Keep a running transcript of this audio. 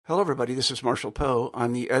Hello, everybody. This is Marshall Poe.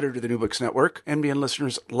 I'm the editor of the New Books Network. NBN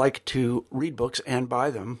listeners like to read books and buy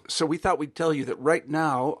them. So we thought we'd tell you that right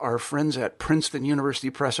now, our friends at Princeton University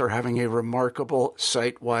Press are having a remarkable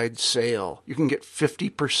site-wide sale. You can get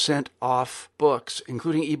 50% off books,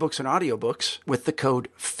 including ebooks and audiobooks, with the code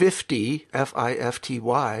 50,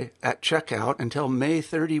 F-I-F-T-Y, at checkout until May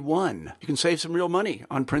 31. You can save some real money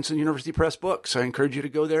on Princeton University Press books. I encourage you to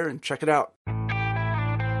go there and check it out.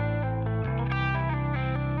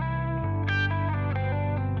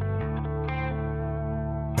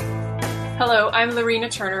 Hello, I'm Lorena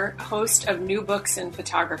Turner, host of New Books in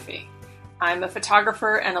Photography. I'm a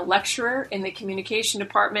photographer and a lecturer in the communication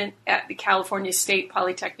department at the California State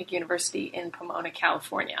Polytechnic University in Pomona,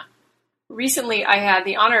 California. Recently, I had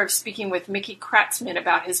the honor of speaking with Mickey Kratzman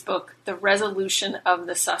about his book, The Resolution of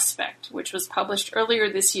the Suspect, which was published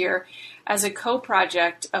earlier this year as a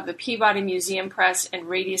co-project of the Peabody Museum Press and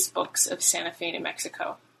Radius Books of Santa Fe, New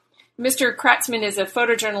Mexico. Mr. Kratzman is a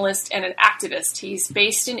photojournalist and an activist. He's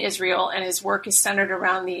based in Israel, and his work is centered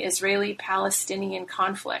around the Israeli-Palestinian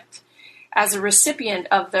conflict. As a recipient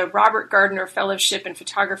of the Robert Gardner Fellowship in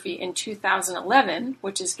Photography in 2011,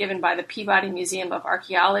 which is given by the Peabody Museum of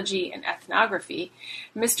Archaeology and Ethnography,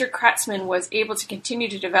 Mr. Kratzman was able to continue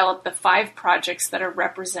to develop the 5 projects that are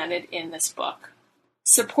represented in this book.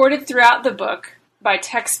 Supported throughout the book by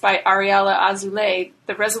text by Ariella Azoulay,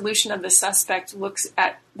 The Resolution of the Suspect looks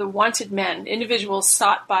at the wanted men, individuals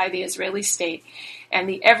sought by the Israeli state, and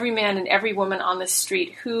the every man and every woman on the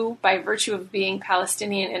street who, by virtue of being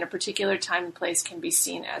Palestinian in a particular time and place, can be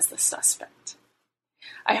seen as the suspect.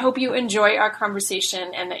 I hope you enjoy our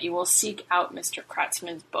conversation and that you will seek out Mr.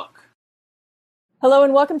 Kratzman's book. Hello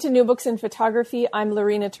and welcome to New Books in Photography. I'm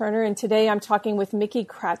Lorena Turner, and today I'm talking with Mickey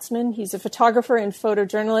Kratzman. He's a photographer and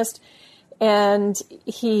photojournalist, and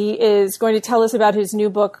he is going to tell us about his new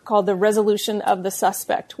book called The Resolution of the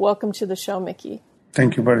Suspect. Welcome to the show, Mickey.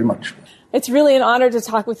 Thank you very much. It's really an honor to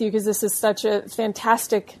talk with you because this is such a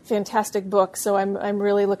fantastic, fantastic book. So I'm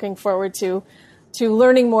really looking forward to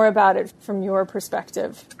learning more about it from your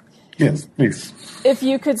perspective. Yes, please. If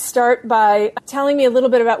you could start by telling me a little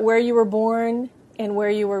bit about where you were born and where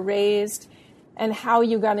you were raised and how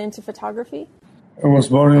you got into photography. I was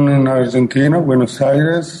born in Argentina, Buenos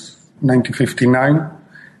Aires, 1959,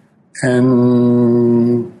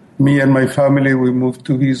 and me and my family, we moved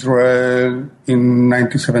to Israel in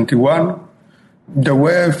 1971. The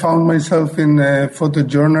way I found myself in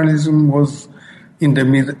photojournalism was in the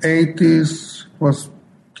mid-80s, was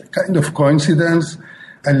a kind of coincidence.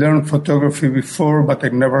 I learned photography before, but I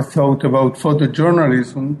never thought about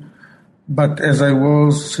photojournalism. But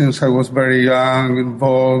since I was very young,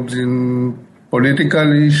 involved in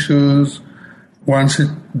political issues, once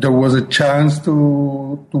there was a chance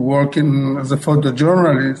to work as a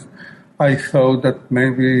photojournalist, I thought that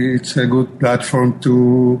maybe it's a good platform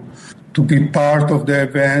to be part of the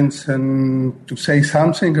events and to say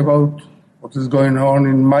something about what is going on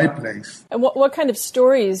in my place. And what kind of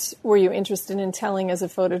stories were you interested in telling as a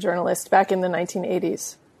photojournalist back in the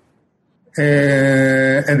 1980s?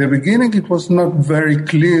 At the beginning, it was not very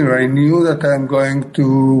clear. I knew that I'm going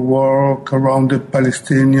to work around the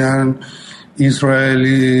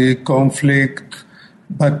Palestinian-Israeli conflict,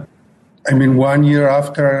 but 1 year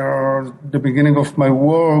after the beginning of my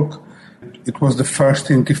work, it was the first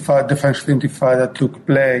intifada took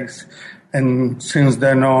place. And since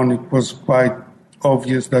then on, it was quite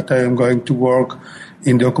obvious that I am going to work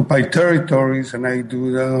in the occupied territories, and I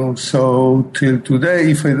do so till today,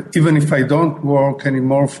 even if I don't work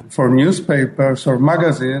anymore for newspapers or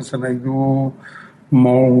magazines, and I do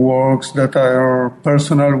more works that are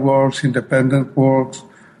personal works, independent works,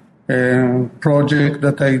 project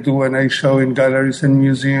that I do and I show in galleries and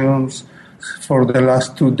museums for the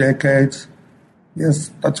last 2 decades. Yes,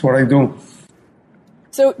 that's what I do.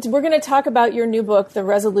 So we're going to talk about your new book, The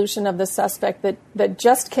Resolution of the Suspect, that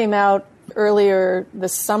just came out earlier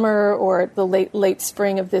this summer or the late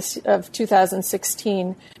spring of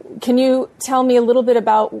 2016. Can you tell me a little bit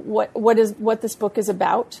about what this book is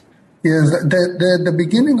about? Yes, the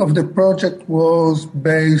beginning of the project was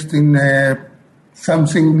based in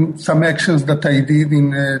some actions that I did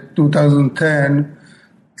in 2010.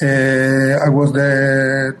 I was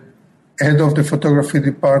the head of the photography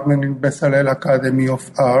department in Bezalel Academy of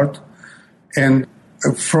Art, and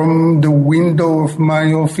from the window of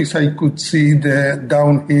my office I could see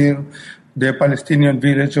downhill the Palestinian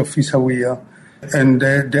village of Isawiya. And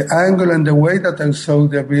the angle and the way that I saw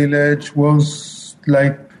the village was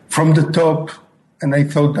like from the top, and I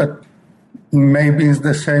thought that maybe it's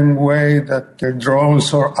the same way that the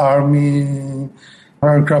drones or army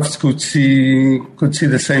aircrafts could see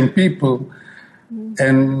the same people.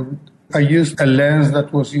 And I used a lens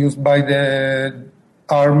that was used by the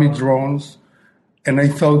army drones, and I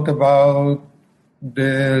thought about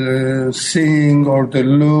the seeing or the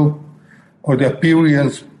look or the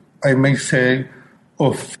appearance, I may say,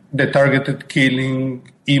 of the targeted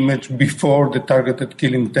killing image before the targeted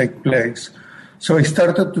killing take place. So I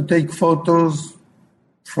started to take photos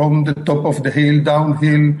from the top of the hill,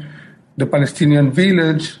 downhill, the Palestinian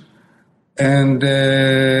village, and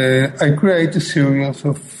I create a series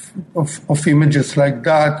of images like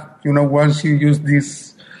that. You know, once you use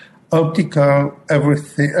this optical,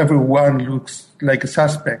 everyone looks like a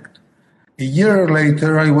suspect. A year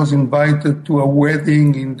later, I was invited to a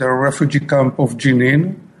wedding in the refugee camp of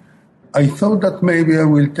Jenin. I thought that maybe I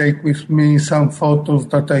will take with me some photos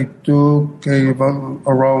that I took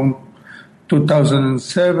around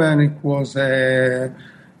 2007. It was a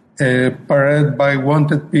parade by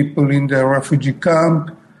wanted people in the refugee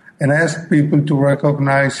camp, and I asked people to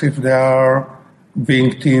recognize if they are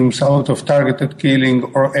victims out of targeted killing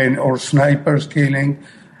or snipers killing.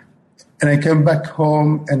 And I came back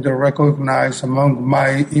home and I recognized among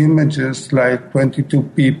my images like 22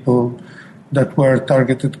 people that were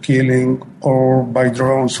targeted killing or by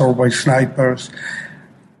drones or by snipers.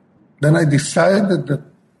 Then I decided that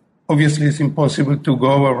obviously it's impossible to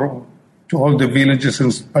go to all the villages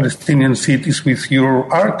and Palestinian cities with your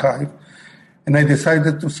archive. And I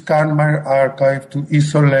decided to scan my archive to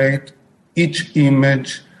isolate each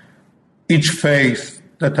image, each face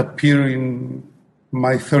that appeared in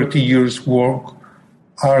my 30 years work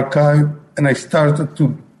archive, and I started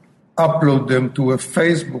to upload them to a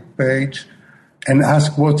Facebook page and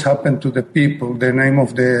ask what's happened to the people. The name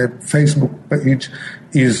of the Facebook page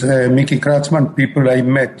is Mickey Kratzman, People I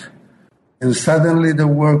Met. And suddenly there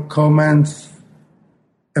were comments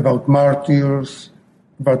about martyrs,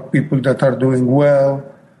 about people that are doing well,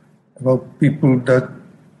 about people that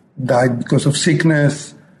died because of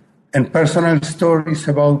sickness, and personal stories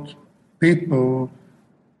about people.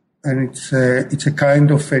 And it's a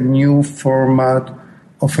kind of a new format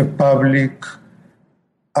of a public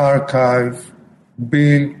archive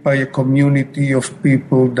built by a community of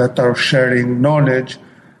people that are sharing knowledge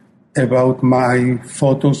about my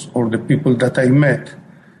photos or the people that I met.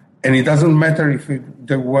 And it doesn't matter if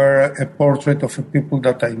there were a portrait of a people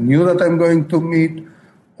that I knew that I'm going to meet,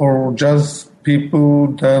 or just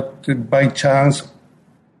people that by chance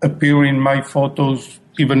appear in my photos,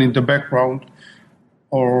 even in the background,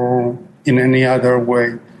 or in any other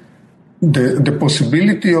way. The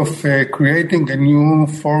possibility of creating a new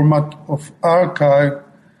format of archive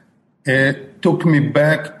took me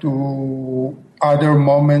back to other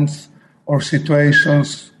moments or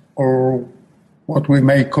situations, or what we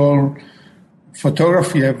may call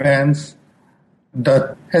photography events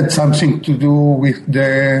that had something to do with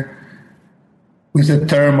the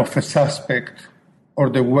term of a suspect or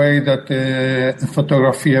the way that a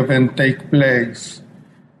photography event takes place.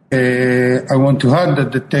 I want to add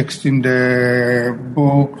that the text in the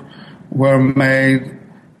book were made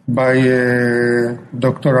by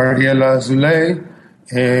Dr. Ariela Azoulay.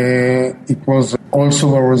 It was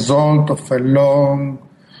also a result of a long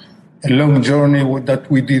journey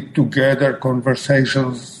that we did together,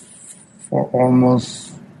 conversations for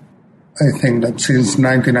almost, I think that since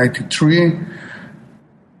 1993.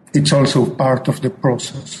 It's also part of the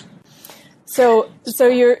process. So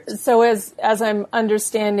as I'm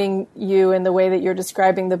understanding you and the way that you're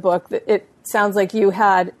describing the book, it sounds like you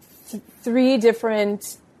had three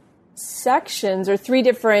different sections or three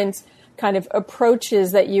different kind of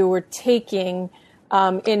approaches that you were taking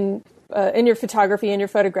in your photography and your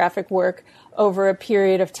photographic work over a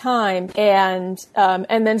period of time, and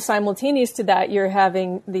then simultaneous to that, you're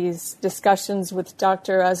having these discussions with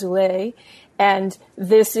Dr. Azoulay. And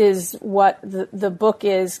this is what the book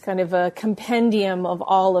is, kind of a compendium of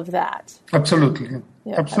all of that. Absolutely.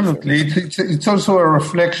 Yeah, absolutely. It's also a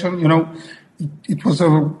reflection, you know, it was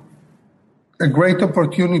a great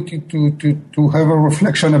opportunity to have a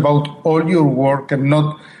reflection about all your work and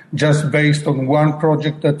not just based on one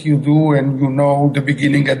project that you do and you know the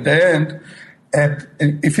beginning and the end. And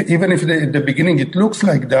even if at the beginning it looks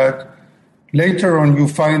like that, later on you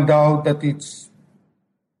find out that it's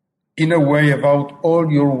in a way about all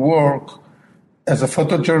your work as a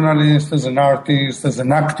photojournalist, as an artist, as an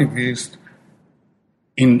activist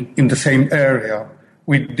in the same area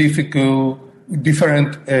with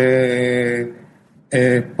different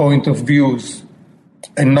point of views,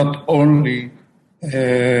 and not only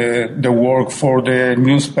the work for the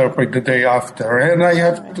newspaper the day after. And I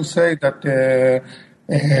have to say that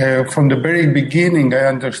From the very beginning, I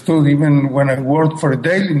understood, even when I worked for a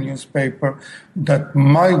daily newspaper, that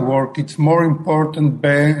my work, it's more important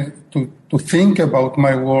to think about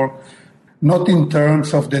my work, not in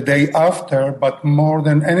terms of the day after, but more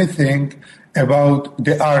than anything about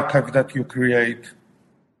the archive that you create.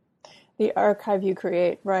 The archive you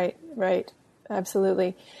create, right,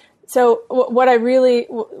 absolutely. So what I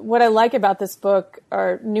like about this book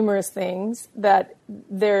are numerous things, that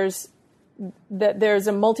there's a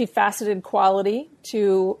multifaceted quality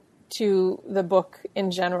to the book in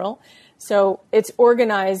general. So it's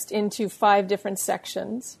organized into 5 different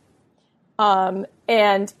sections. And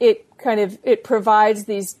it provides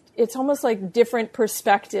these, it's almost like different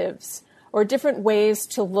perspectives or different ways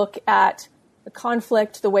to look at the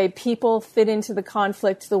conflict, the way people fit into the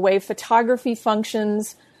conflict, the way photography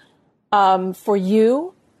functions for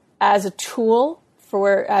you as a tool,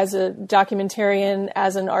 as a documentarian,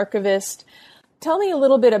 as an archivist. Tell me a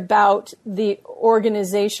little bit about the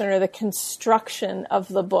organization or the construction of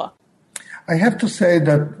the book. I have to say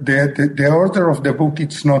that the order of the book,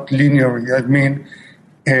 it's not linear. I mean,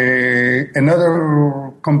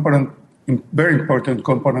 another component, very important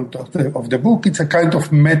component of the book, it's a kind of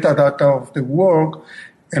metadata of the work.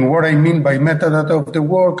 And what I mean by metadata of the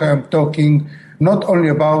work, I'm talking not only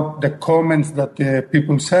about the comments that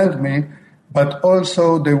people send me, but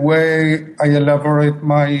also the way I elaborate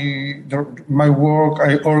my work.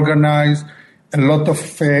 I organize a lot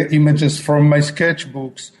of images from my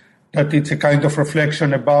sketchbooks, that it's a kind of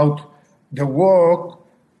reflection about the work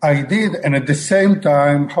I did, and at the same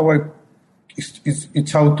time,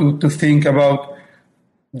 it's how to think about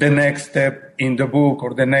the next step in the book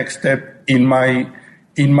or the next step in my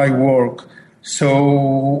work.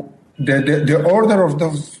 So the order of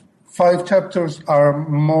those 5 chapters are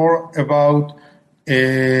more about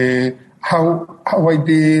how I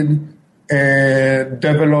did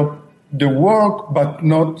develop the work, but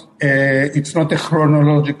not it's not a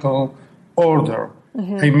chronological order.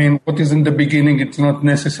 Mm-hmm. I mean, what is in the beginning, it's not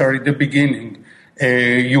necessarily the beginning.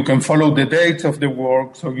 You can follow the dates of the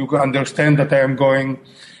work, so you can understand that I am going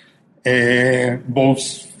both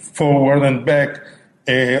forward and back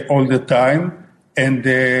all the time. And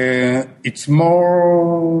it's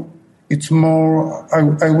more.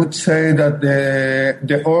 I would say that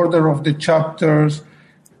the order of the chapters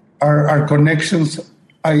are connections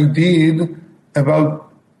I did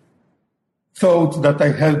about thoughts that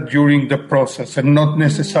I had during the process, and not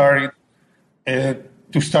necessarily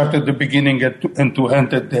to start at the beginning and to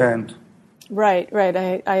end at the end. Right.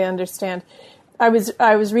 I understand. I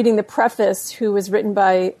was reading the preface,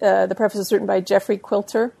 the preface was written by Jeffrey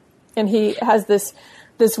Quilter, and he has this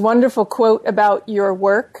wonderful quote about your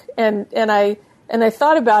work, and I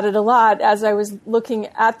thought about it a lot as I was looking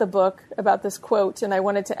at the book about this quote, and I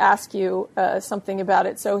wanted to ask you something about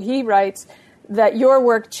it. So he writes that your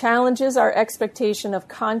work challenges our expectation of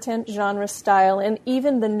content, genre, style, and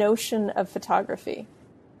even the notion of photography.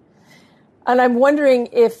 And I'm wondering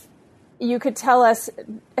if you could tell us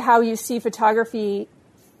how you see photography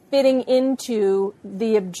fitting into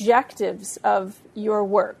the objectives of your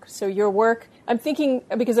work. So your work, I'm thinking,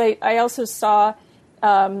 because I also saw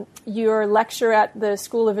your lecture at the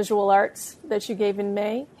School of Visual Arts that you gave in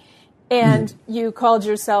May, and you called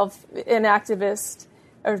yourself an activist,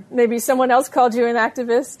 or maybe someone else called you an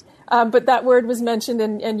activist, but that word was mentioned,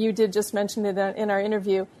 and you did just mention it in our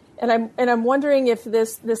interview. And I'm wondering if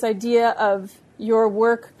this idea of your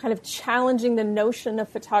work kind of challenging the notion of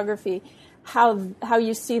photography, how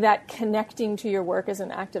you see that connecting to your work as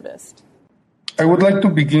an activist. I would like to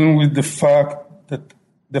begin with the fact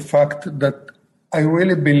that I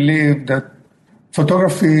really believe that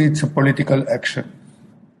photography is a political action.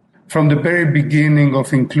 From the very beginning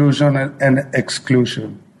of inclusion and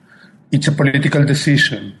exclusion, it's a political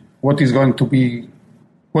decision. What is going to be,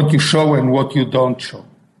 what you show and what you don't show.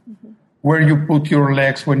 Mm-hmm. Where you put your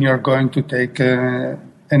legs when you're going to take an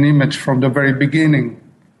image from the very beginning.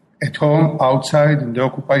 At home, outside, in the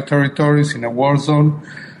occupied territories, in a war zone,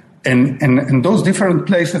 and those different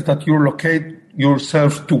places that you locate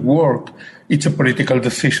yourself to work, it's a political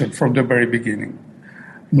decision from the very beginning.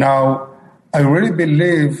 Now, I really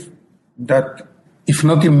believe that if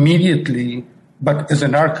not immediately, but as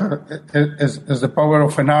an archive, as the power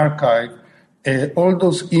of an archive, all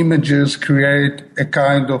those images create a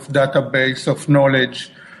kind of database of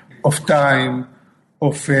knowledge, of time,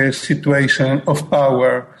 of situation, of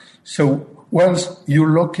power. So once you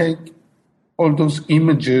locate all those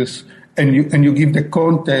images and you give the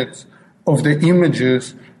context of the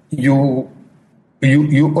images, you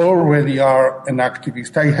already are an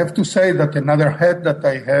activist. I have to say that another hat that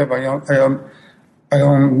I have, I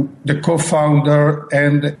am the co-founder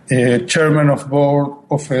and chairman of board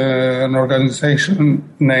of an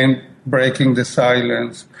organization named Breaking the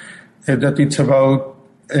Silence, that it's about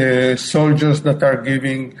soldiers that are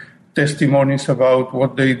giving testimonies about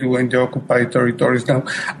what they do in the occupied territories. Now,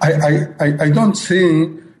 I don't see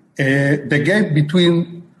the gap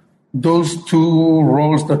between those two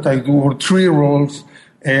roles that I do, or three roles,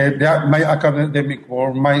 my academic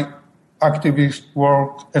work, my activist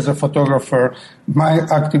work as a photographer, my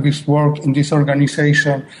activist work in this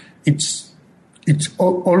organization. It's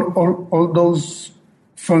all those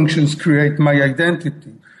functions create my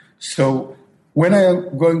identity. So when I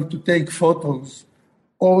am going to take photos,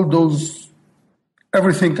 all those,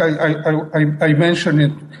 everything I mentioned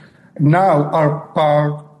it now are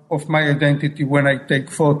part of my identity when I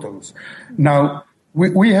take photos. Now,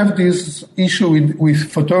 we have this issue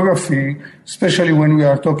with photography, especially when we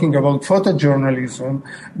are talking about photojournalism,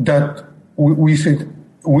 that we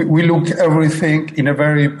look everything in a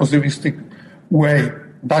very positivistic way.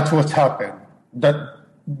 That's what's happened. That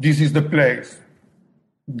this is the place.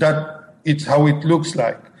 That it's how it looks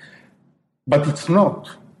like. But it's not.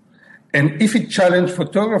 And if it challenged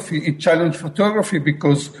photography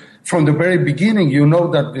because from the very beginning you know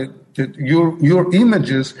that your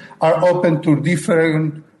images are open to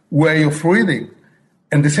different way of reading.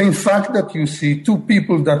 And the same fact that you see two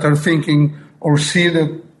people that are thinking or see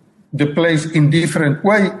the place in different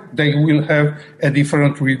way, they will have a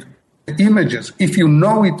different read images. If you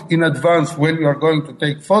know it in advance when you are going to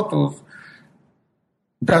take photos,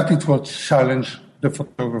 that is what challenged the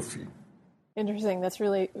photography. Interesting. That's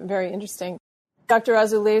really very interesting. Dr.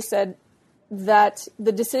 Azoulay said that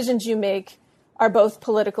the decisions you make are both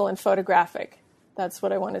political and photographic. That's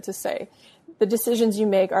what I wanted to say. The decisions you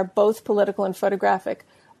make are both political and photographic.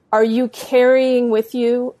 Are you carrying with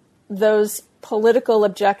you those political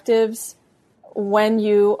objectives when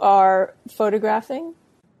you are photographing?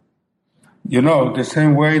 You know, the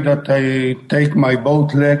same way that I take my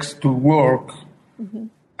both legs to work, mm-hmm.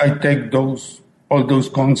 I take all those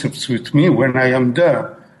concepts with me when I am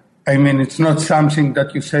there. I mean, it's not something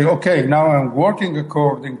that you say, okay, now I'm working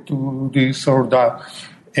according to this or that,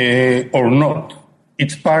 or not.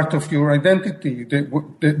 It's part of your identity.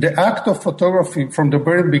 The act of photography from the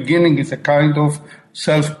very beginning is a kind of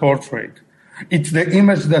self-portrait. It's the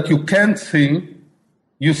image that you can't see.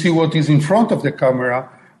 You see what is in front of the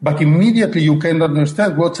camera, but immediately you can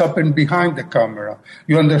understand what's happened behind the camera.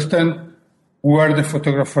 You understand where the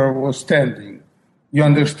photographer was standing. You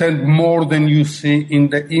understand more than you see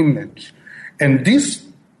in the image. And this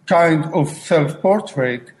kind of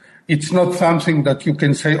self-portrait, it's not something that you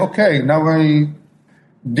can say, okay, now I'm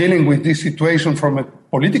dealing with this situation from a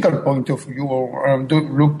political point of view, or I'm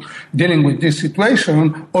dealing with this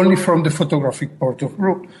situation only from the photographic point of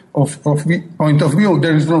view.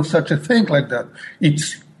 There is no such a thing like that.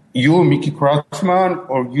 It's you, Mickey Kratzman,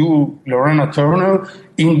 or you, Lorena Turner,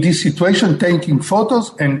 in this situation taking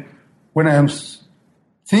photos, and when I am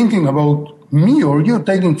thinking about me or you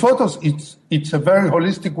taking photos, it's a very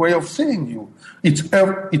holistic way of seeing you. It's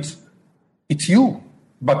you,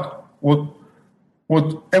 but what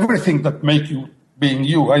everything that make you being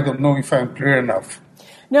you. I don't know if I'm clear enough.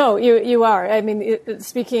 No, you are. I mean,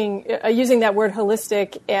 using that word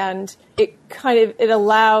holistic, and it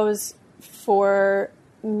allows for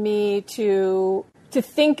me to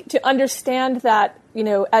understand that, you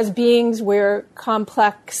know, as beings, we're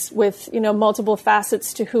complex with, you know, multiple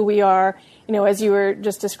facets to who we are, you know, as you were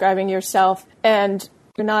just describing yourself. And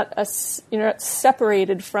you're not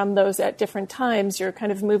separated from those at different times. You're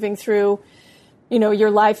kind of moving through, you know,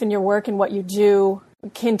 your life and your work and what you do,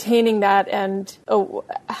 containing that and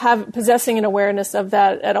possessing an awareness of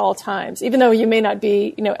that at all times, even though you may not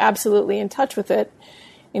be, you know, absolutely in touch with it,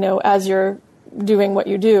 you know, as you're doing what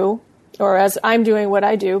you do, or as I'm doing what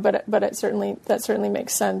I do, but that certainly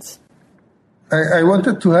makes sense. I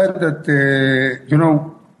wanted to add that, you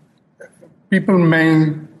know, people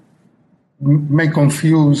may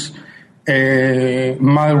confuse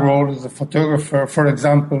my role as a photographer. For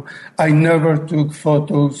example, I never took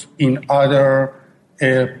photos in other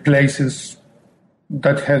places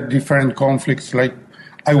that had different conflicts. Like,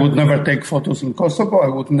 I would never take photos in Kosovo. I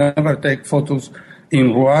would never take photos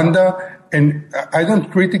in Rwanda. And I don't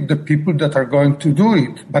critique the people that are going to do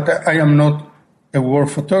it, but I am not a war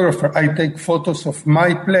photographer. I take photos of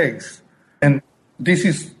my place. And this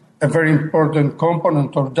is a very important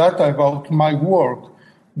component or data about my work,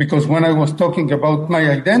 because when I was talking about my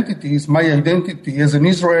identity as an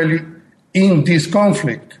Israeli in this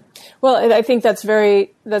conflict. Well, I think that's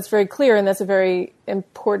very clear, and that's a very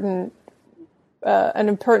important, an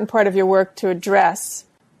important part of your work to address.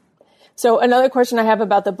 So another question I have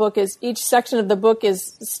about the book is each section of the book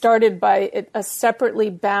is started by a separately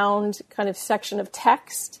bound kind of section of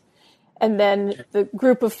text, and then the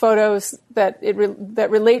group of photos that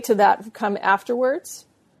relate to that come afterwards.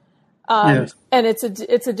 Yes. And it's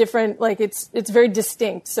a different, like it's very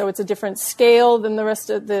distinct. So it's a different scale than the rest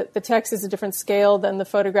of the text is a different scale than the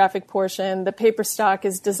photographic portion. The paper stock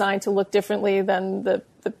is designed to look differently than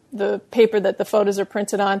the paper that the photos are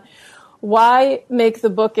printed on. Why make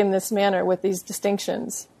the book in this manner with these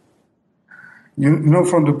distinctions? You know,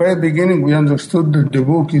 from the very beginning, we understood that the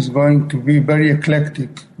book is going to be very eclectic.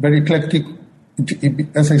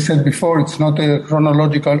 As I said before, it's not a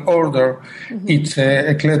chronological order. Mm-hmm. It's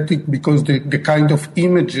eclectic because the kind of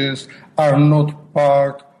images are not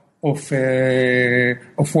part of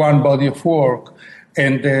one body of work.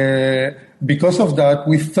 And because of that,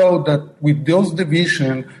 we thought that with those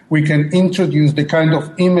division, we can introduce the kind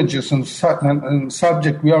of images and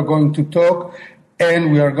subject we are going to talk,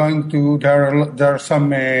 and we are going to, there are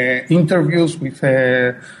some interviews with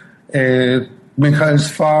Michael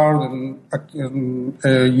Sfard,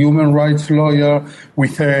 a human rights lawyer,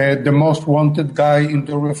 with the most wanted guy in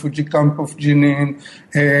the refugee camp of Jenin,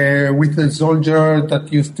 with a soldier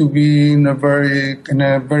that used to be in a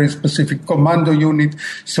very specific commando unit.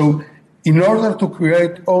 So, in order to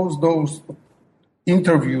create all those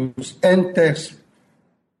interviews and text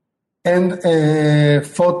and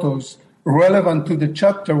photos relevant to the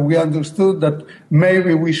chapter, we understood that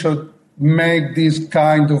maybe we should make this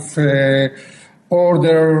kind of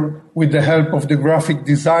order with the help of the graphic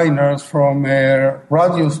designers from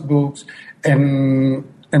Radius Books and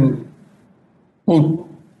put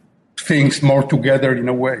things more together in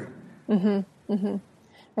a way. Mm-hmm, mm-hmm.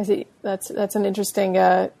 I see. That's an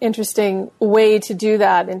interesting way to do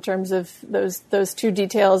that in terms of those two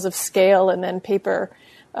details of scale and then paper,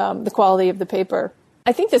 the quality of the paper.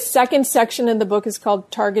 I think the second section in the book is called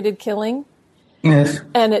Targeted Killing. Yes.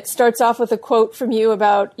 And it starts off with a quote from you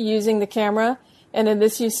about using the camera. And in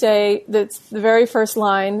this you say, that's the very first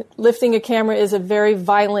line, lifting a camera is a very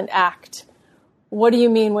violent act. What do you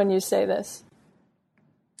mean when you say this?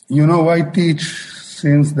 You know, I teach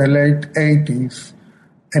since the late 80s,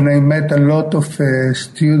 and I met a lot of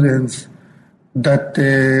students that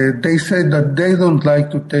they say that they don't like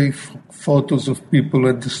to take photos of people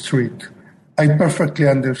at the street. I perfectly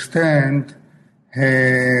understand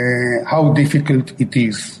how difficult it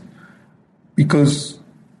is. Because,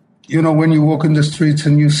 you know, when you walk in the streets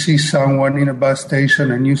and you see someone in a bus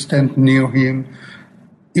station and you stand near him,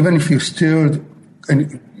 even if you still,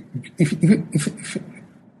 and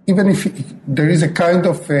even if there is a kind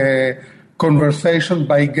of conversation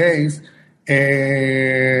by gaze,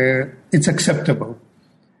 it's acceptable.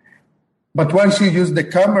 But once you use the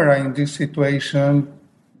camera in this situation,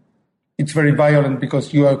 it's very violent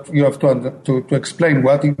because you have to explain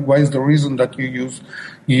why is the reason that you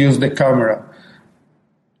use the camera.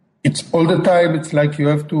 It's all the time. It's like you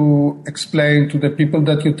have to explain to the people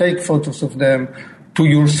that you take photos of them, to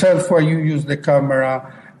yourself why you use the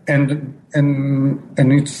camera, and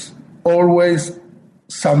it's always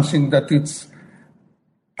something that it's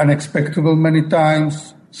unexpected many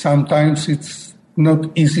times. Sometimes it's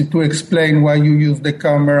not easy to explain why you use the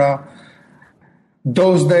camera.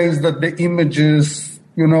 Those days that the images,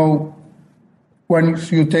 you know,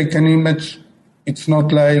 once you take an image, it's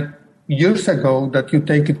not like years ago that you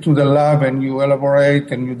take it to the lab and you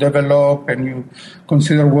elaborate and you develop and you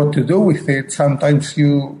consider what to do with it. Sometimes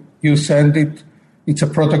you send it. It's a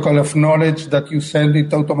protocol of knowledge that you send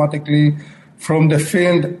it automatically from the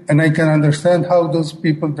field. And I can understand how those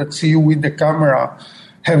people that see you with the camera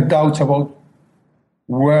have doubts about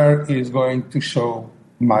where is going to show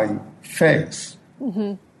my face.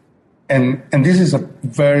 Mm-hmm. And this is a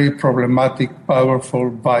very problematic,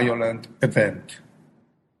 powerful, violent event.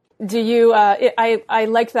 Do you? I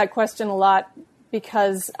liked that question a lot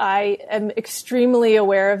because I am extremely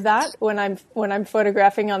aware of that when I'm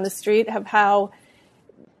photographing on the street, of how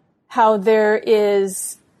there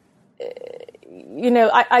is, you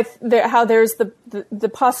know, how there's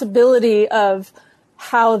the possibility of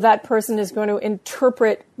how that person is going to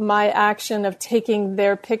interpret my action of taking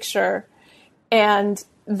their picture. And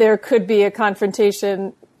there could be a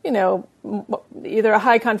confrontation, you know, either a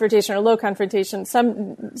high confrontation or low confrontation,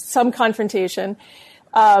 some confrontation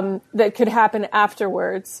that could happen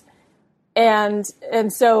afterwards. And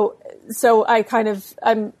so I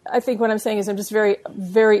think what I'm saying is I'm just very,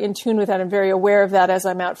 very in tune with that. I'm very aware of that as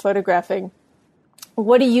I'm out photographing.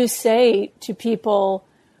 What do you say to people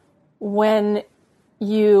when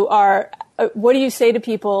you are, what do you say to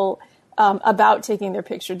people about taking their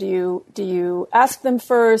picture? Do you ask them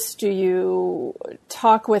first? Do you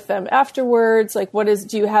talk with them afterwards? Like,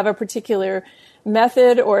 do you have a particular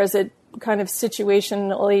method, or is it kind of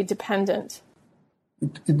situationally dependent?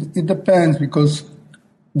 It depends, because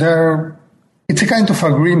it's a kind of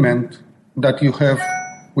agreement that you have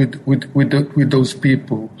with those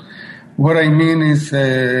people. What I mean is,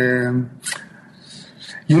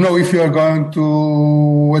 if you are going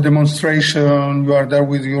to a demonstration, you are there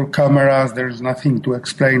with your cameras, there is nothing to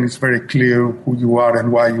explain. It's very clear who you are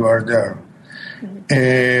and why you are there. Mm-hmm.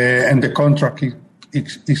 And the contract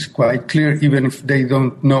is quite clear, even if they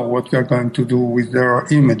don't know what you are going to do with their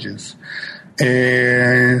images.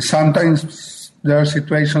 Sometimes there are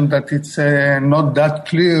situations that it's not that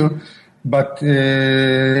clear, but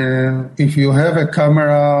if you have a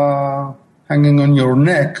camera hanging on your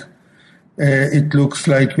neck, it looks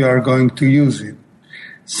like you are going to use it.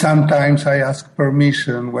 Sometimes I ask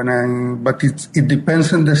permission but it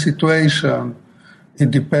depends on the situation. It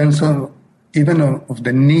depends on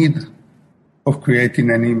the need of creating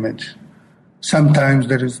an image. Sometimes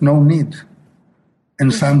there is no need.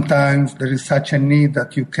 And sometimes there is such a need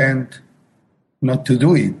that you can't not to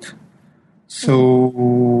do it.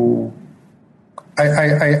 So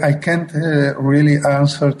I can't really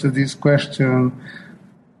answer to this question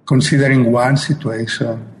considering one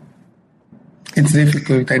situation. It's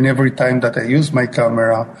difficult, and every time that I use my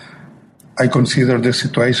camera, I consider the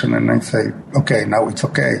situation and I say, okay, now it's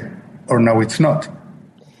okay, or now it's not.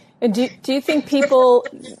 And do you think people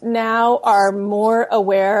now are more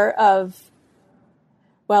aware of,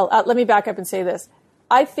 let me back up and say this.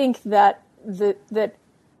 I think that that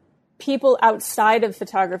people outside of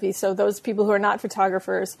photography, so those people who are not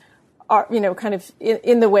photographers, are, kind of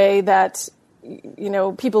in the way that,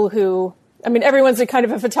 people who, everyone's a kind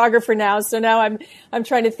of a photographer now. So now I'm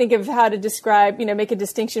trying to think of how to describe, make a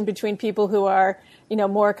distinction between people who are,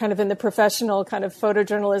 more kind of in the professional kind of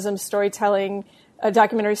photojournalism, storytelling,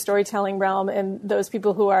 documentary storytelling realm, and those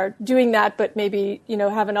people who are doing that, but maybe,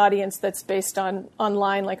 have an audience that's based on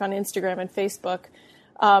online, like on Instagram and Facebook.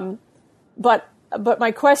 But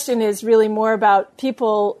my question is really more about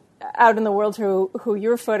people out in the world who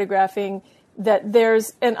you're photographing, that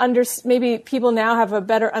there's maybe people now have a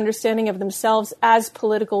better understanding of themselves as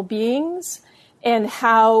political beings and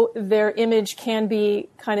how their image can be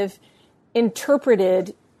kind of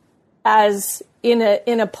interpreted as in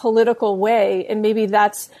a political way. And maybe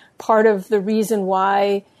that's part of the reason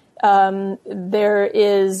why there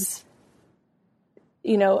is,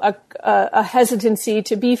 a hesitancy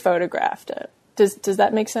to be photographed. Does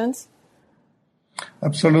that make sense?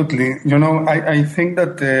 Absolutely. I think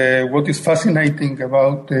that what is fascinating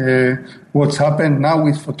about what's happened now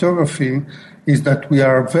with photography is that we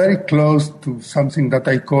are very close to something that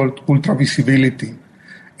I call ultra-visibility.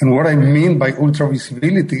 And what I mean by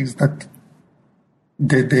ultra-visibility is that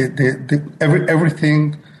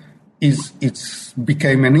everything it's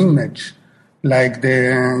became an image, like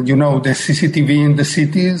the CCTV in the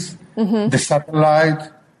cities, mm-hmm. the satellite,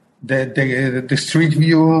 the street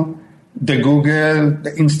view, the Google,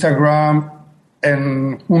 the Instagram,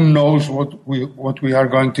 and who knows what we are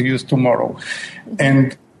going to use tomorrow. Mm-hmm.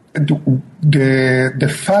 And the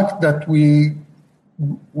fact that we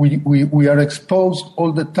are exposed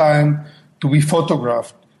all the time to be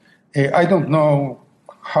photographed. I don't know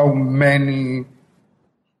how many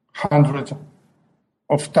hundreds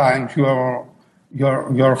of times you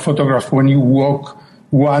are photographed when you walk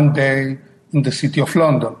one day in the city of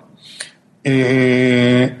London.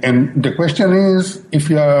 And the question is if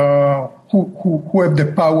you are who have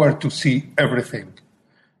the power to see everything.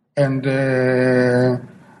 And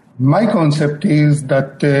my concept is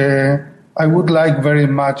that I would like very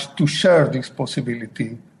much to share this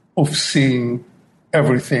possibility of seeing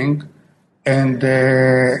everything. And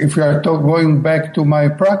if we are going back to my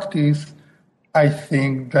practice, I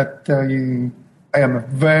think that I am a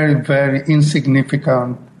very, very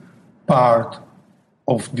insignificant part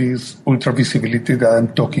of this ultra-visibility that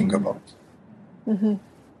I'm talking about. Mm-hmm.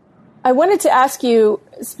 I wanted to ask you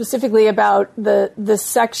specifically about the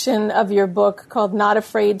section of your book called Not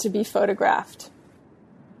Afraid to be Photographed.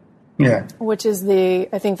 Yeah. Which is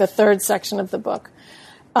I think the third section of the book.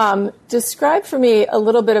 Describe for me a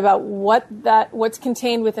little bit about what's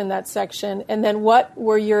contained within that section, and then what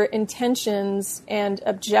were your intentions and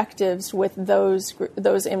objectives with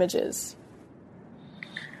those images?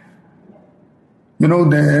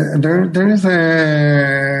 There is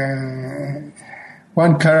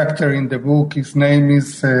one character in the book. His name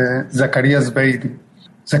is Zacarias Beidi.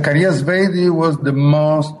 Zacarias Beidi was the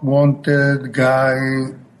most wanted guy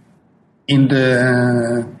in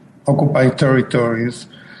the occupied territories.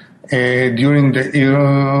 during the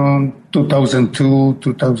year 2002,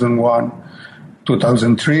 2001,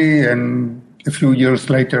 2003, and a few years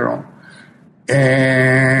later on.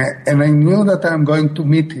 And I knew that I'm going to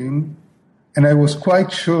meet him, and I was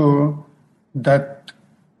quite sure that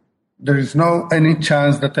there is no any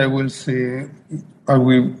chance that I will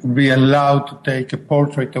be allowed to take a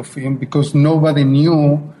portrait of him, because nobody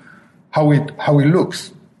knew how he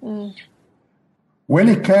looks. Mm. When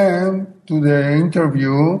he came to the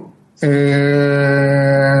interview, at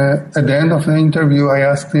the end of the interview, I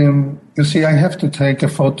asked him, "You see, I have to take a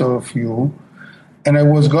photo of you." And I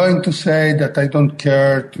was going to say that I don't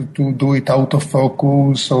care to do it out of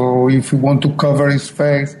focus, or if you want to cover his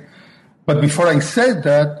face. But before I said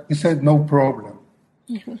that, he said, "No problem."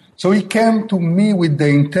 Mm-hmm. So he came to me with the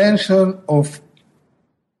intention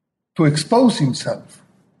to expose himself.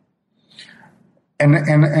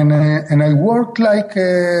 And I worked like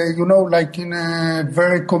in a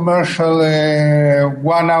very commercial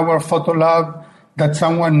 1-hour photo lab that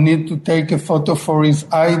someone need to take a photo for his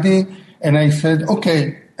ID. And I said,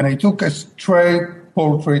 okay. And I took a straight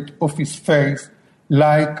portrait of his face,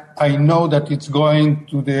 like I know that it's going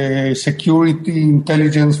to the security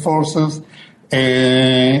intelligence forces,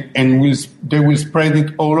 and they will spread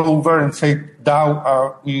it all over and say,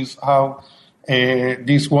 "Thou is how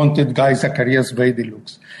this wanted guy Zacharias Beidi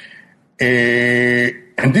looks."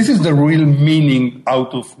 And this is the real meaning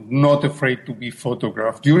out of not afraid to be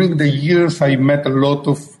photographed. During the years, I met a lot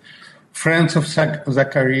of friends of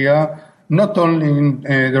Zachariah, not only in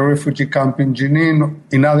the refugee camp in Jenin,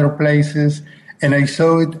 in other places, and I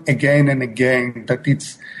saw it again and again, that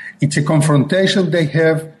it's a confrontation they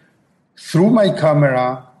have through my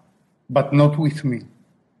camera, but not with me.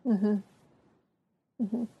 Mm-hmm.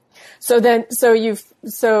 Mm-hmm.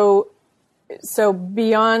 So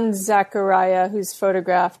beyond Zachariah, who's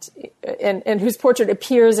photographed and whose portrait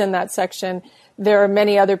appears in that section, there are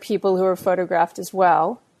many other people who are photographed as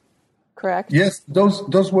well, correct? Yes,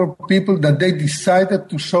 those were people that they decided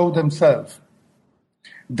to show themselves.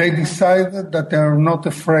 They decided that they are not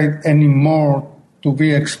afraid anymore to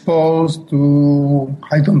be exposed to,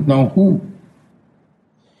 I don't know who.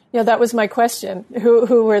 Yeah, that was my question.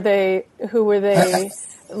 Who were they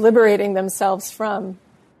liberating themselves from?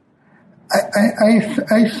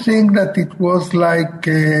 I think that it was like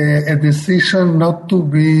a decision not to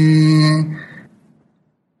be,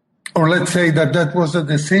 or let's say that was a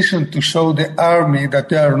decision to show the army that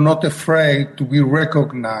they are not afraid to be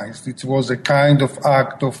recognized. It was a kind of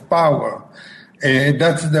act of power.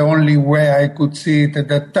 That's the only way I could see it at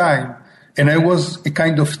that time. And I was a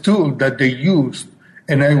kind of tool that they used,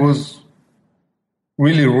 and I was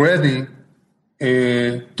really ready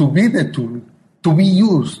to be the tool, to be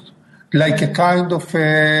used. Like a kind of,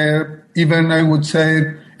 even I would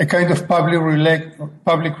say, a kind of public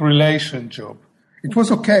relation job. It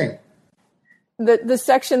was okay. The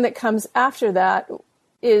section that comes after that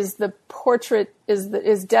is the portrait,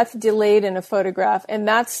 is death delayed in a photograph, and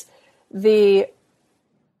that's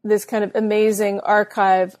this kind of amazing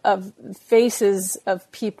archive of faces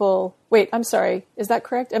of people. Wait, I'm sorry. Is that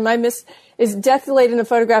correct? Is death delayed in a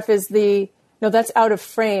photograph No, that's out of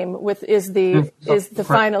frame. Is the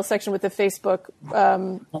final section with the Facebook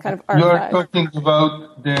kind of archive. You're talking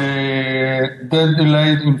about the death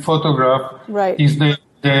delayed in photograph. Right. Is the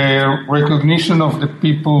recognition of the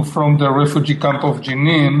people from the refugee camp of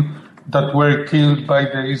Jenin that were killed by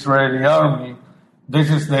the Israeli army.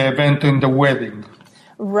 This is the event in the wedding.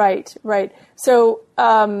 Right. So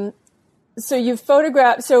you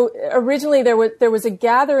photographed. So originally there was a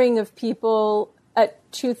gathering of people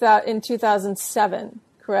in 2007,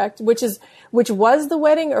 correct? Which was the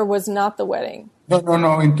wedding or was not the wedding?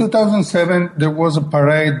 No. In 2007, there was a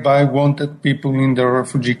parade by wanted people in the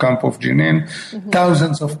refugee camp of Jenin. Mm-hmm.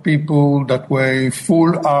 Thousands of people that were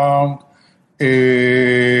full armed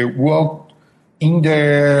walked in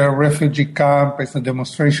the refugee camp as a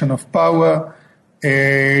demonstration of power.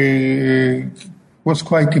 It was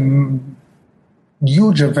quite a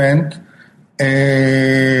huge event.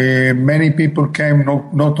 Many people came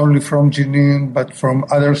not only from Jenin, but from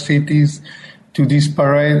other cities to this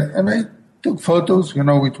parade. And I took photos.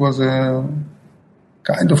 It was a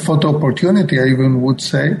kind of photo opportunity, I even would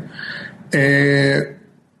say.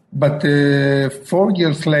 But 4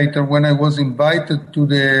 years later, when I was invited to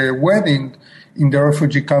the wedding in the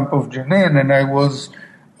refugee camp of Jenin, and I was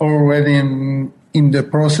already in the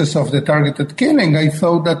process of the targeted killing, I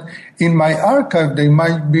thought that in my archive there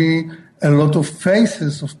might be a lot of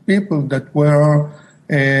faces of people that were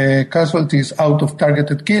casualties out of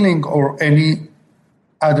targeted killing or any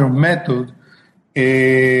other method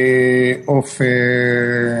of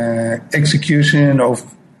execution of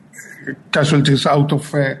casualties out of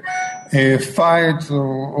fights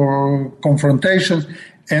or confrontations.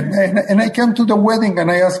 And I came to the wedding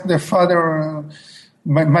and I asked the father,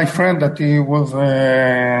 my friend that he was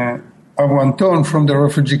Aguanton from the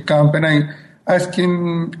refugee camp, and I asked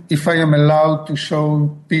him if I am allowed to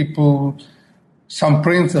show people some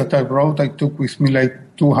prints that I wrote. I took with me like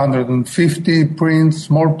 250 prints,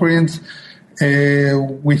 small prints,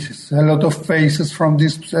 with a lot of faces from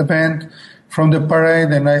this event, from the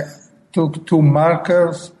parade, and I took 2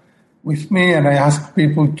 markers with me, and I asked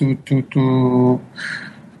people to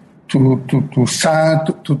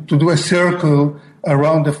do a circle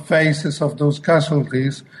around the faces of those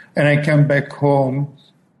casualties, and I came back home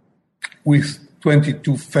with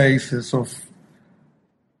 22 faces of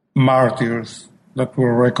martyrs that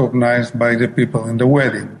were recognized by the people in the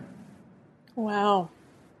wedding. Wow.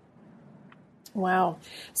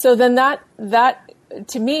 So then that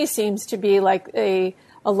to me seems to be like a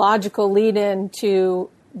logical lead-in to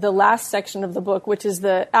the last section of the book, which is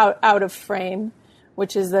the out of frame,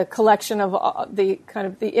 which is the collection of the kind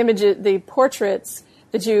of the images, the portraits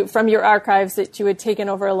that you from your archives that you had taken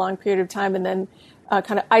over a long period of time, and then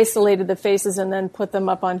kind of isolated the faces and then put them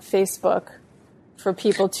up on Facebook for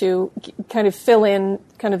people to kind of fill in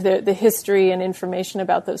kind of the history and information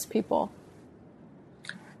about those people.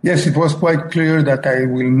 Yes, it was quite clear that I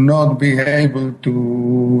will not be able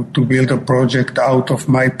to build a project out of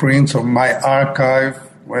my prints or my archive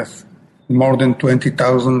with more than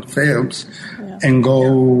 20,000 films and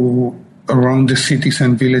go around the cities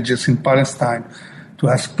and villages in Palestine to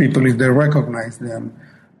ask people if they recognize them.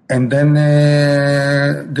 And then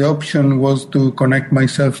the option was to connect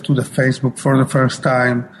myself to the Facebook for the first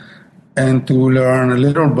time and to learn a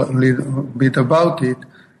little bit about it.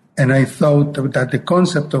 And I thought that the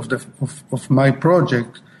concept of my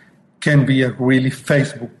project can be a really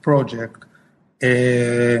Facebook project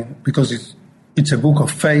because it's a book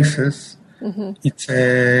of faces. Mm-hmm.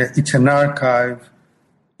 It's an archive.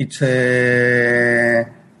 It's a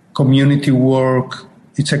community work.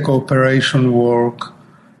 It's a cooperation work.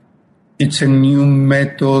 It's a new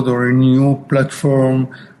method or a new platform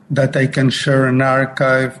that I can share an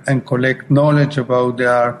archive and collect knowledge about the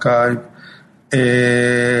archive.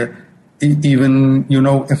 Even,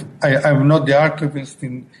 if I'm not the archivist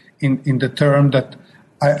in the term that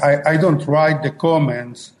I don't write the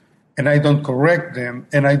comments and I don't correct them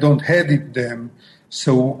and I don't edit them.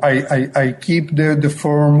 So I keep the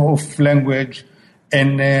form of language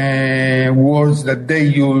and words that they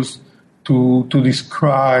use to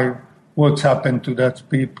describe what's happened to that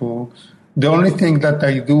people. The only thing that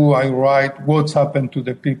I do, I write what's happened to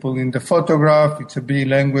the people in the photograph. It's a B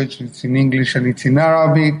language, it's in English and it's in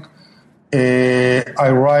Arabic.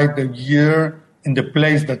 I write the year and the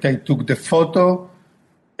place that I took the photo,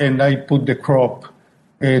 and I put the crop.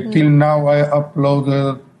 Till now, I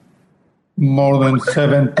uploaded more than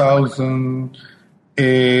 7,000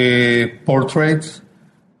 portraits.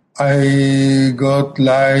 I got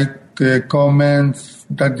comments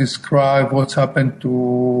that describe what's happened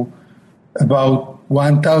to about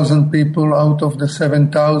 1,000 people out of the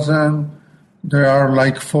 7,000. There are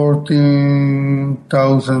like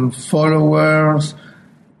 14,000 followers.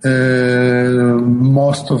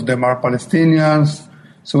 Most of them are Palestinians.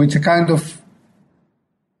 So it's a kind of,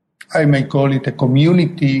 I may call it a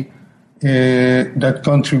community that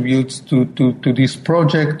contributes to this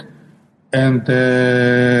project. And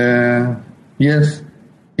yes,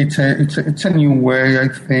 it's a new way, I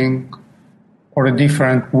think, or a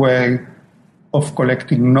different way of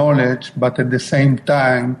collecting knowledge, but at the same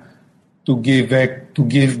time to give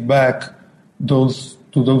back to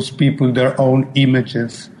those people their own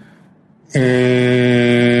images.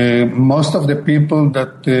 Most of the people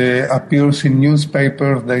that appears in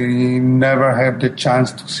newspapers, they never have the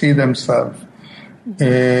chance to see themselves.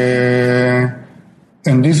 And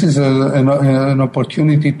this is an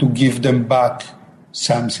opportunity to give them back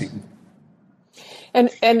something. And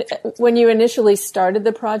when you initially started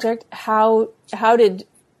the project, how did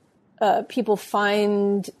people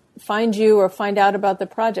find you or find out about the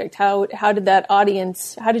project? How did that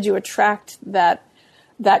audience? How did you attract that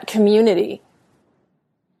community?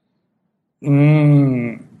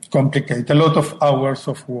 Complicated. A lot of hours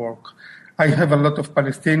of work. I have a lot of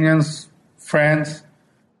Palestinians friends,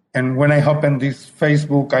 and when I opened this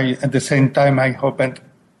Facebook, at the same time I opened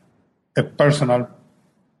a personal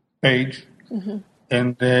page. Mm-hmm.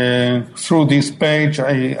 And through this page,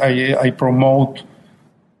 I promote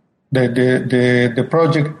the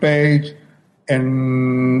project page,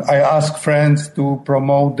 and I ask friends to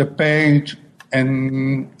promote the page.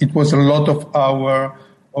 And it was a lot of hours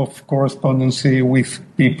of correspondence with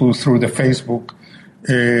people through the Facebook.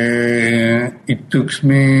 It took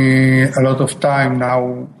me a lot of time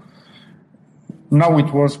now. Now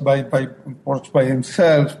it works by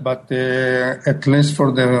himself, but at least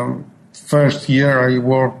for the first year, I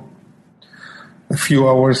worked a few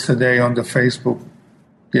hours a day on the Facebook.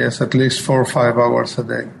 Yes, at least 4 or 5 hours a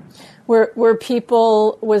day. Were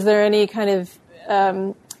people? Was there any kind of?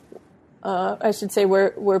 I should say,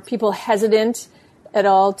 were people hesitant at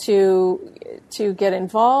all to get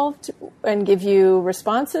involved and give you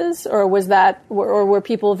responses, or were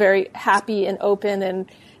people very happy and open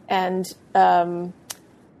and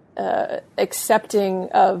accepting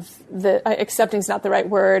of accepting is not the right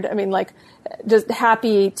word. I mean, like, just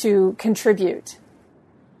happy to contribute?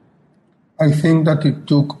 I think that it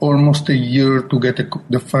took almost a year to get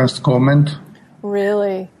the first comment.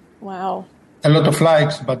 Really? Wow. A lot of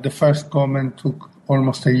likes, but the first comment took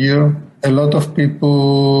almost a year. A lot of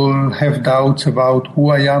people have doubts about who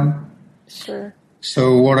I am. Sure.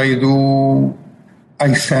 So what I do,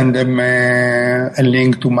 I send them a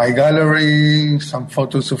link to my gallery, some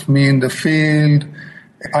photos of me in the field.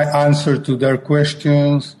 I answer to their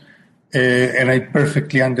questions, and I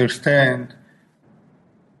perfectly understand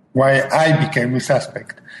why I became a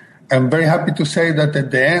suspect. I'm very happy to say that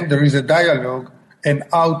at the end there is a dialogue, and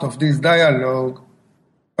out of this dialogue,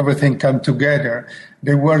 everything came together.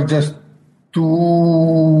 They were just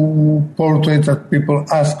 2 portraits that people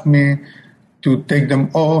asked me to take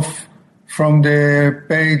them off from the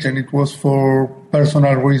page, and it was for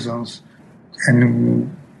personal reasons.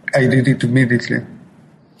 And I did it immediately.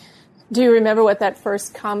 Do you remember what that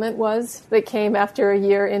first comment was that came after a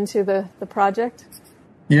year into the project?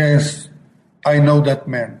 Yes, I know that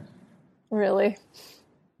man. Really?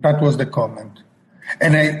 That was the comment.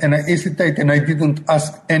 And I hesitated, and I didn't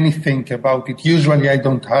ask anything about it. Usually I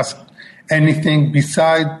don't ask anything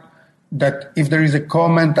beside that. If there is a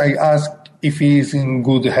comment, I ask if he is in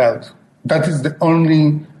good health. That is the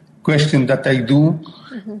only question that I do,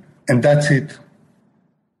 and that's it.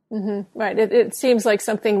 Mm-hmm. Right. It seems like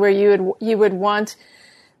something where you would want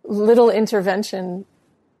little intervention.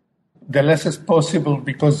 The less as possible,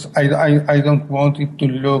 because I don't want it to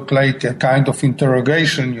look like a kind of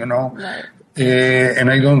interrogation, you know. Right.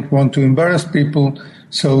 And I don't want to embarrass people.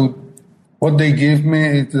 So what they give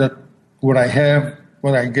me is that what I have,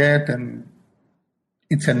 what I get, and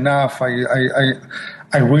it's enough.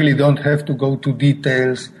 I really don't have to go to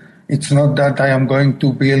details. It's not that I am going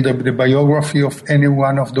to build the biography of any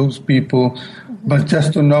one of those people, but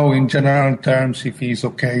just to know in general terms if he's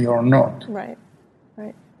okay or not. Right.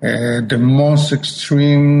 The most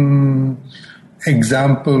extreme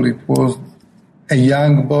example, it was a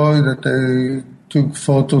young boy that I took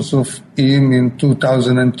photos of him in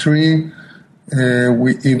 2003.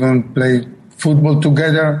 We even played football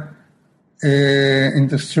together in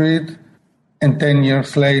the street. And 10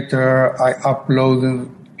 years later, I uploaded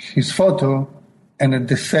his photo. And at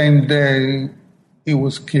the same day, he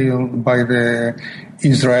was killed by the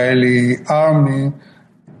Israeli army.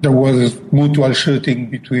 There was mutual shooting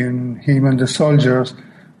between him and the soldiers,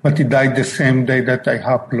 but he died the same day that I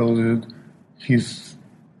uploaded his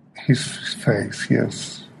face,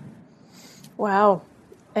 yes. Wow.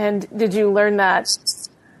 And did you learn that?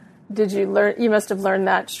 You must have learned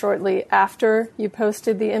that shortly after you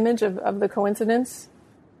posted the image of the coincidence?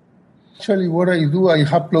 Actually, what I do, I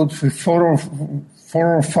upload 4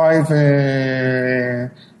 or 5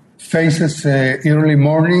 faces early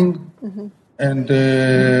morning, and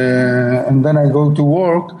then I go to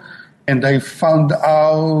work, and I found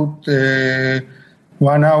out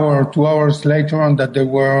 1 hour or 2 hours later on that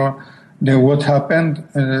what happened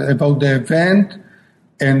about the event,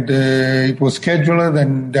 and it was scheduled,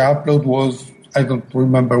 and the upload was, I don't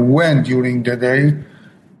remember when during the day,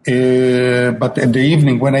 but in the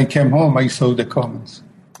evening when I came home, I saw the comments.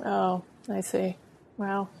 Oh, I see.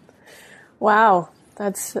 Wow.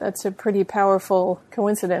 That's a pretty powerful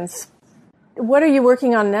coincidence. What are you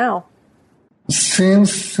working on now?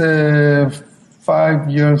 Since 5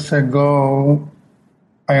 years ago,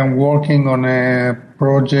 I am working on a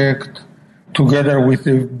project together with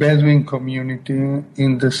the Bedouin community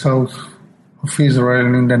in the south of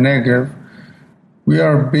Israel, in the Negev. We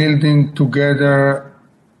are building together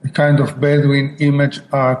a kind of Bedouin image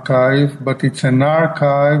archive, but it's an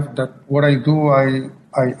archive that what I do, I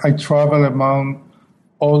travel among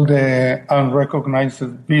all the unrecognized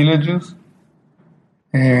villages.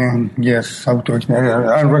 And yes,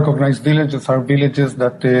 unrecognized villages are villages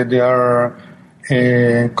that they are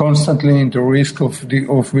constantly in the risk of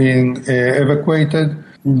being evacuated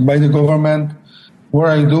by the government. What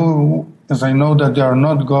I do is I know that they are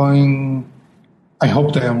not going, I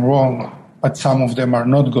hope that I am wrong, but some of them are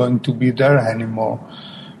not going to be there anymore.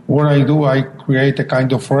 What I do, I create a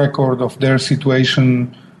kind of record of their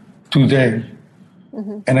situation today.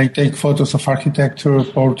 Mm-hmm. And I take photos of architecture,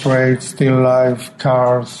 portraits, still life,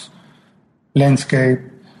 cars, landscape,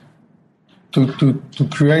 to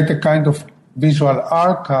create a kind of visual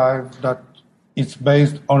archive that is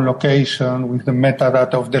based on location with the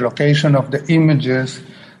metadata of the location of the images,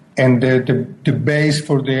 and the base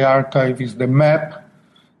for the archive is the map.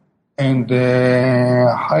 And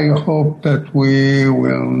I hope that we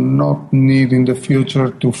will not need in the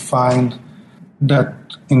future to find that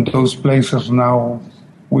in those places now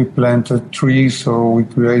we planted trees or we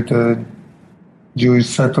created Jewish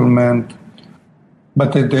settlement.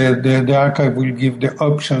 But the archive will give the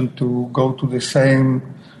option to go to the same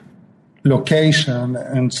location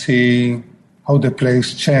and see how the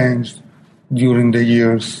place changed during the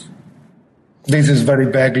years. This is very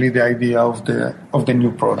vaguely the idea of the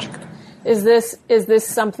new project. Is this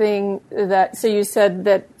something that, so you said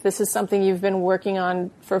that this is something you've been working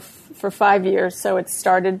on for 5 years, so it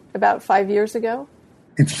started about 5 years ago?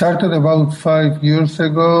 It started about 5 years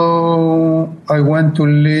ago. I went to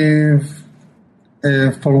live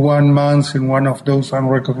for 1 month in one of those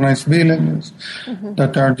unrecognized villages mm-hmm.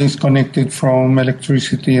 that are disconnected from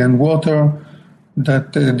electricity and water,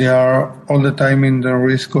 that they are all the time in the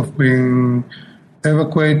risk of being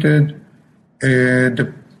evacuated.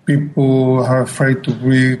 The people are afraid to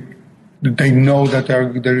breathe. They know that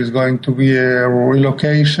there is going to be a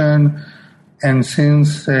relocation. And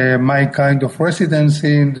since my kind of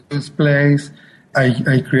residency in this place,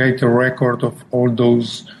 I create a record of all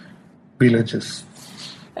those villages.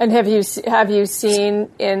 And have you seen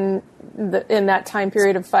in that time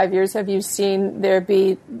period of 5 years, have you seen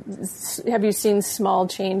small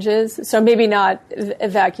changes? So maybe not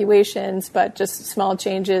evacuations, but just small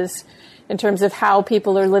changes in terms of how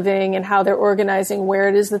people are living and how they're organizing where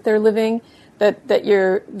it is that they're living, that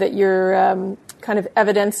you're kind of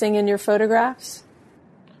evidencing in your photographs?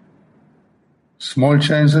 Small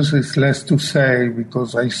changes is less to say,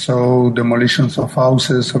 because I saw demolitions of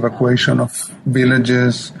houses, evacuation of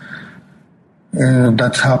villages.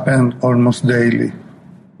 That's happened almost daily.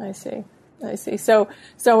 I see. So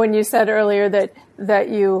when you said earlier that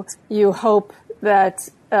you hope that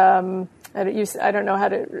I don't know how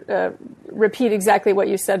to repeat exactly what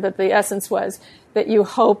you said, but the essence was that you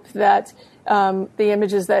hope that the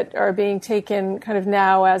images that are being taken kind of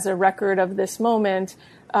now as a record of this moment,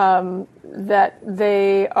 that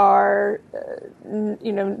they are,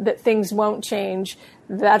 that things won't change.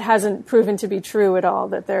 That hasn't proven to be true at all.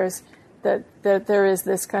 That there is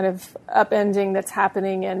this kind of upending that's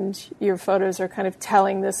happening, and your photos are kind of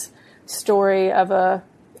telling this story of a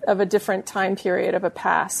different time period, of a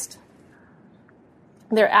past.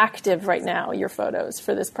 They're active right now, your photos,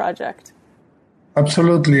 for this project.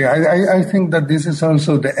 Absolutely. I think that this is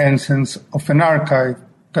also the essence of an archive,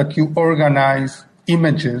 that you organize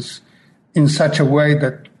images in such a way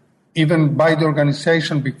that even by the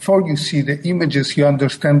organization, before you see the images, you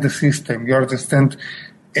understand the system, you understand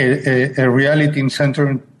a reality in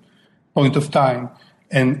certain point of time.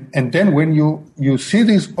 And then when you see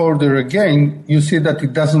this order again, you see that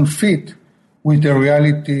it doesn't fit with the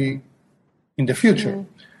reality in the future.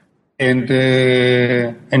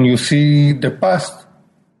 Mm. And you see the past,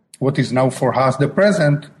 what is now for us the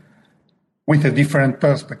present, with a different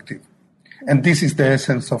perspective. And this is the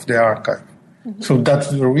essence of the archive. Mm-hmm. So that's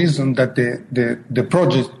the reason that the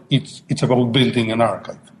project, it's about building an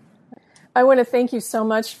archive. I want to thank you so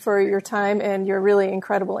much for your time and your really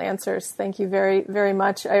incredible answers. Thank you very, very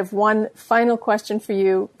much. I have one final question for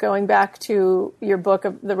you, going back to your book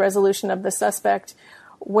of The Resolution of the Suspect.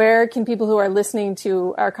 Where can people who are listening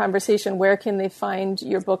to our conversation, where can they find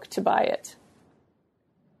your book to buy it?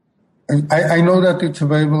 I know that it's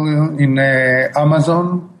available in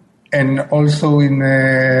Amazon and also in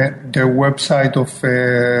the website of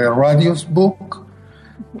Radio's book,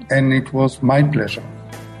 and it was my pleasure.